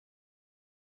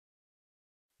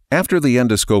After the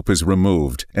endoscope is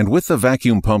removed and with the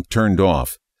vacuum pump turned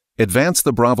off, advance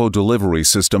the Bravo delivery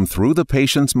system through the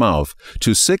patient's mouth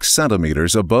to 6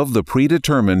 centimeters above the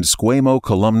predetermined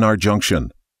squamo-columnar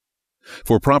junction.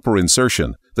 For proper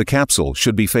insertion, the capsule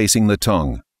should be facing the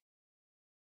tongue.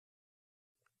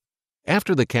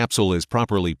 After the capsule is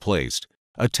properly placed,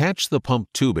 attach the pump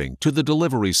tubing to the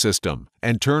delivery system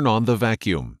and turn on the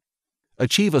vacuum.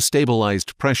 Achieve a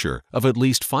stabilized pressure of at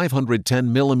least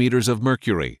 510 millimeters of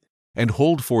mercury and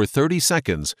hold for 30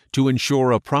 seconds to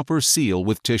ensure a proper seal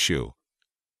with tissue.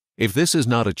 If this is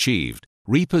not achieved,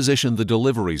 reposition the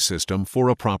delivery system for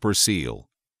a proper seal.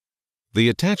 The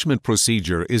attachment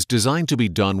procedure is designed to be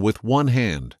done with one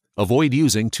hand. Avoid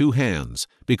using 2 hands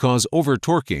because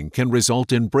over-torquing can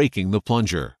result in breaking the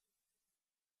plunger.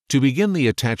 To begin the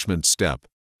attachment step,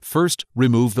 first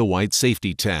remove the white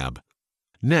safety tab.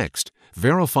 Next,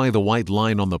 verify the white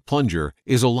line on the plunger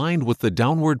is aligned with the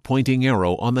downward pointing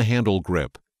arrow on the handle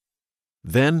grip.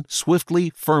 Then,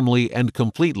 swiftly, firmly, and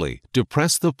completely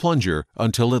depress the plunger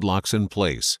until it locks in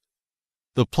place.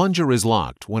 The plunger is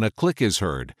locked when a click is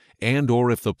heard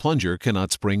and/or if the plunger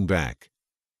cannot spring back.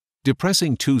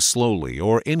 Depressing too slowly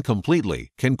or incompletely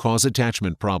can cause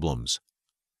attachment problems.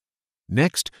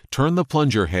 Next, turn the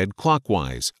plunger head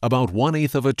clockwise, about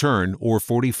 1/8 of a turn or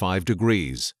 45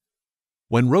 degrees.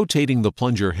 When rotating the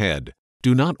plunger head,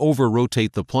 do not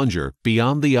over-rotate the plunger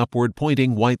beyond the upward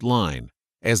pointing white line,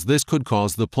 as this could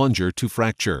cause the plunger to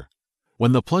fracture.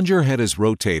 When the plunger head is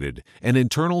rotated, an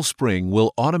internal spring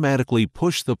will automatically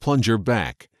push the plunger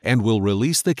back and will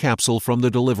release the capsule from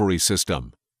the delivery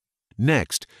system.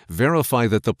 Next, verify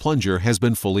that the plunger has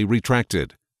been fully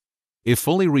retracted. If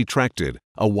fully retracted,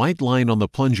 a white line on the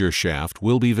plunger shaft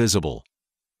will be visible.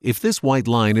 If this white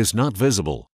line is not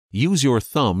visible, use your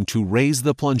thumb to raise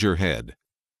the plunger head.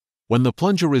 When the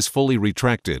plunger is fully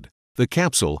retracted, the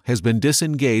capsule has been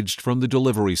disengaged from the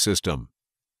delivery system.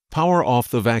 Power off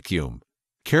the vacuum.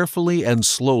 Carefully and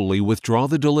slowly withdraw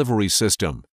the delivery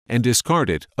system and discard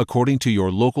it according to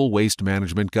your local waste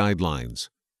management guidelines.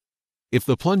 If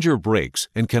the plunger breaks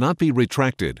and cannot be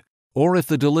retracted, or if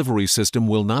the delivery system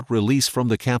will not release from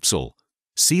the capsule,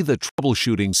 see the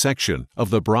troubleshooting section of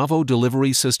the Bravo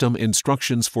delivery system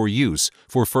instructions for use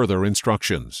for further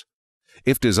instructions.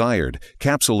 If desired,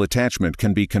 capsule attachment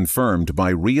can be confirmed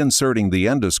by reinserting the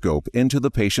endoscope into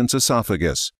the patient's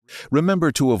esophagus.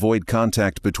 Remember to avoid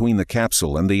contact between the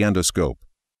capsule and the endoscope.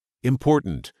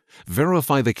 Important: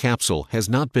 verify the capsule has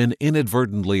not been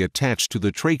inadvertently attached to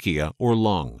the trachea or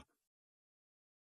lung.